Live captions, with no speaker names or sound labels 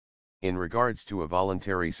In regards to a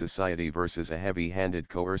voluntary society versus a heavy-handed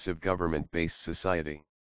coercive government-based society.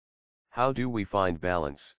 How do we find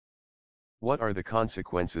balance? What are the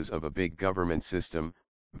consequences of a big government system,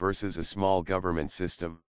 versus a small government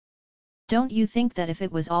system? Don't you think that if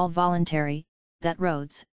it was all voluntary, that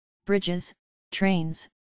roads, bridges, trains,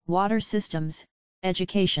 water systems,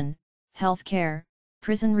 education, healthcare,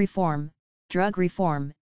 prison reform, drug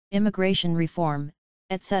reform, immigration reform,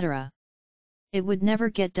 etc., it would never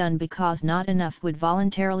get done because not enough would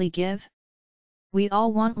voluntarily give? We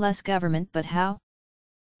all want less government, but how?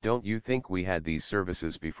 Don't you think we had these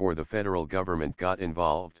services before the federal government got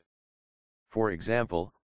involved? For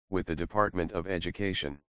example, with the Department of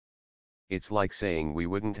Education. It's like saying we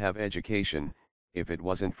wouldn't have education, if it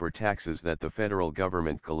wasn't for taxes that the federal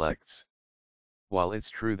government collects. While it's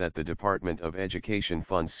true that the Department of Education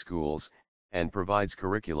funds schools, and provides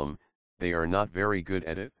curriculum, they are not very good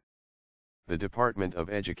at it. The Department of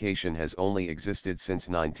Education has only existed since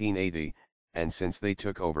 1980, and since they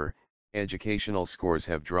took over, educational scores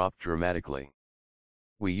have dropped dramatically.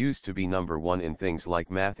 We used to be number one in things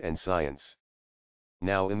like math and science.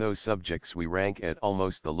 Now in those subjects we rank at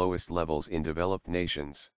almost the lowest levels in developed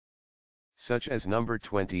nations. Such as number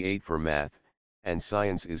 28 for math, and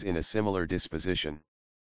science is in a similar disposition.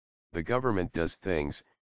 The government does things,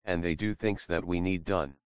 and they do things that we need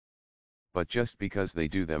done. But just because they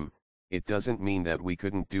do them, it doesn't mean that we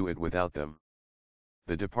couldn't do it without them.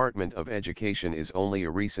 The Department of Education is only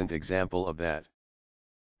a recent example of that.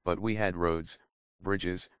 But we had roads,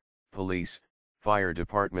 bridges, police, fire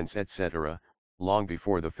departments, etc., long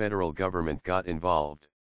before the federal government got involved.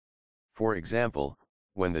 For example,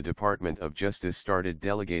 when the Department of Justice started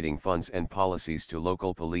delegating funds and policies to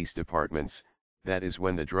local police departments, that is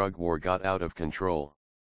when the drug war got out of control.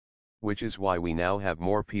 Which is why we now have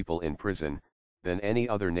more people in prison than any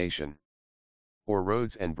other nation. Or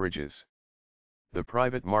roads and bridges. The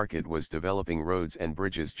private market was developing roads and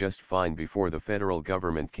bridges just fine before the federal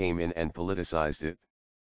government came in and politicized it.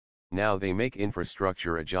 Now they make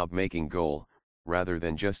infrastructure a job-making goal, rather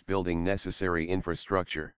than just building necessary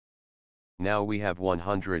infrastructure. Now we have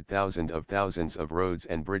 100,000 of thousands of roads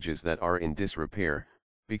and bridges that are in disrepair,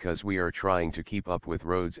 because we are trying to keep up with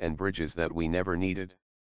roads and bridges that we never needed.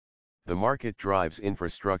 The market drives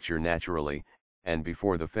infrastructure naturally, and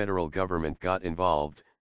before the federal government got involved,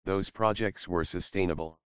 those projects were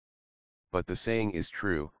sustainable. But the saying is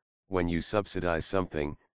true, when you subsidize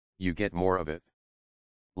something, you get more of it.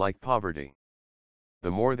 Like poverty. The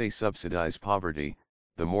more they subsidize poverty,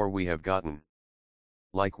 the more we have gotten.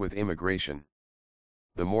 Like with immigration.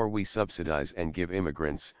 The more we subsidize and give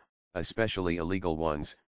immigrants, especially illegal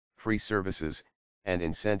ones, free services, and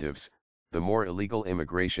incentives, the more illegal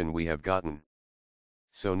immigration we have gotten.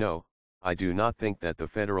 So no, I do not think that the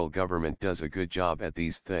federal government does a good job at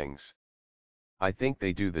these things. I think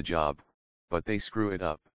they do the job, but they screw it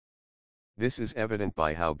up. This is evident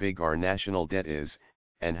by how big our national debt is,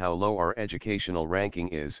 and how low our educational ranking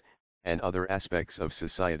is, and other aspects of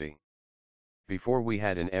society. Before we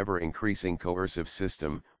had an ever-increasing coercive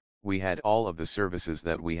system, we had all of the services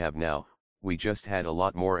that we have now, we just had a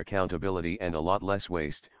lot more accountability and a lot less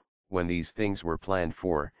waste, when these things were planned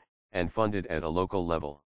for, and funded at a local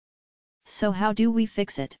level. So how do we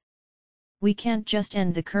fix it? We can't just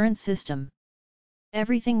end the current system.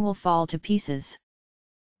 Everything will fall to pieces.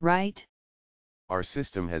 Right? Our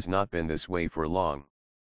system has not been this way for long.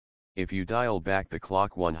 If you dial back the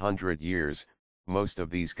clock 100 years, most of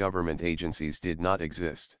these government agencies did not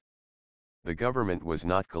exist. The government was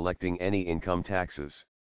not collecting any income taxes.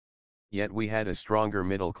 Yet we had a stronger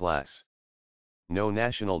middle class. No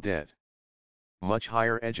national debt. Much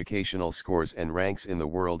higher educational scores and ranks in the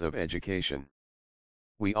world of education.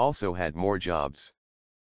 We also had more jobs.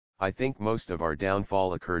 I think most of our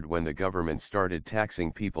downfall occurred when the government started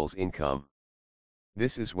taxing people's income.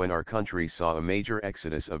 This is when our country saw a major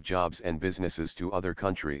exodus of jobs and businesses to other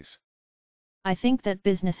countries. I think that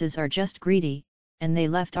businesses are just greedy, and they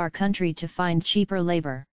left our country to find cheaper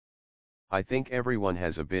labor. I think everyone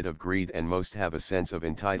has a bit of greed and most have a sense of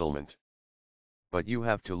entitlement. But you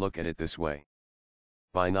have to look at it this way.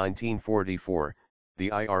 By 1944, the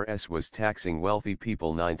IRS was taxing wealthy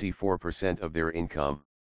people 94% of their income.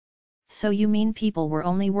 So you mean people were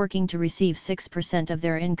only working to receive 6% of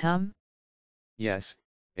their income? Yes,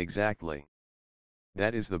 exactly.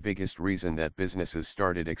 That is the biggest reason that businesses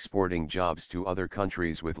started exporting jobs to other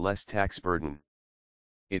countries with less tax burden.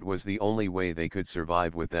 It was the only way they could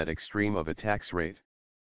survive with that extreme of a tax rate.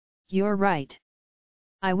 You're right.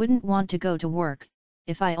 I wouldn't want to go to work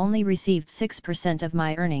if I only received 6% of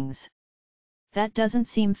my earnings. That doesn't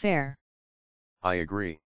seem fair. I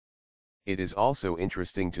agree. It is also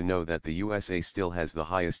interesting to know that the USA still has the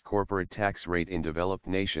highest corporate tax rate in developed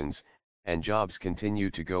nations, and jobs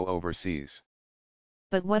continue to go overseas.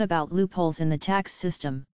 But what about loopholes in the tax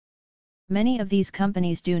system? Many of these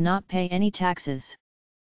companies do not pay any taxes.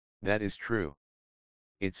 That is true.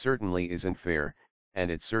 It certainly isn't fair,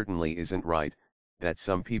 and it certainly isn't right, that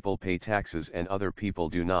some people pay taxes and other people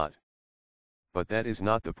do not. But that is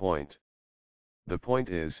not the point. The point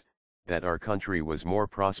is, that our country was more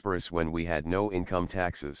prosperous when we had no income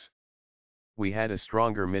taxes. We had a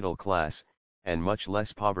stronger middle class, and much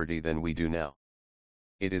less poverty than we do now.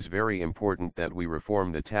 It is very important that we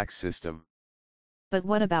reform the tax system. But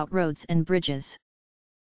what about roads and bridges?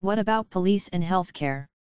 What about police and healthcare?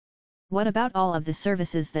 What about all of the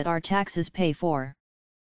services that our taxes pay for?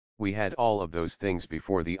 We had all of those things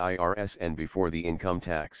before the IRS and before the income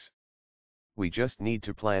tax. We just need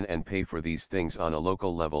to plan and pay for these things on a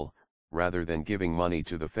local level, rather than giving money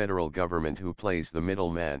to the federal government who plays the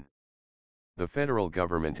middleman. The federal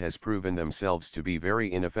government has proven themselves to be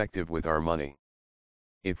very ineffective with our money.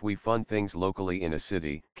 If we fund things locally in a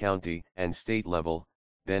city, county, and state level,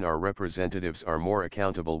 then our representatives are more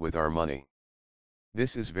accountable with our money.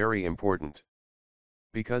 This is very important.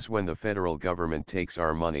 Because when the federal government takes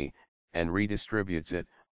our money, and redistributes it,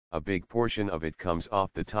 a big portion of it comes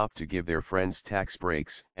off the top to give their friends tax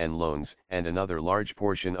breaks and loans, and another large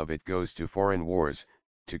portion of it goes to foreign wars,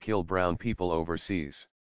 to kill brown people overseas.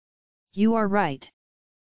 You are right.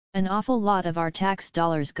 An awful lot of our tax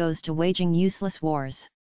dollars goes to waging useless wars.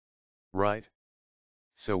 Right.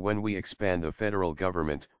 So when we expand the federal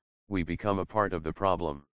government, we become a part of the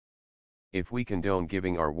problem. If we condone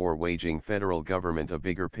giving our war-waging federal government a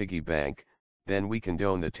bigger piggy bank, then we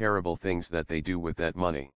condone the terrible things that they do with that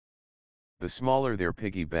money. The smaller their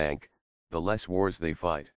piggy bank, the less wars they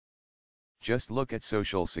fight. Just look at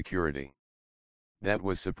Social Security. That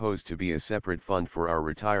was supposed to be a separate fund for our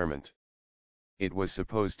retirement. It was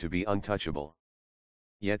supposed to be untouchable.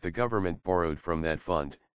 Yet the government borrowed from that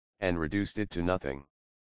fund, and reduced it to nothing.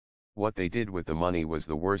 What they did with the money was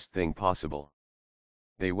the worst thing possible.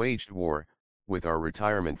 They waged war, with our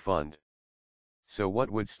retirement fund. So what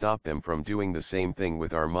would stop them from doing the same thing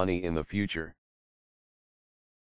with our money in the future?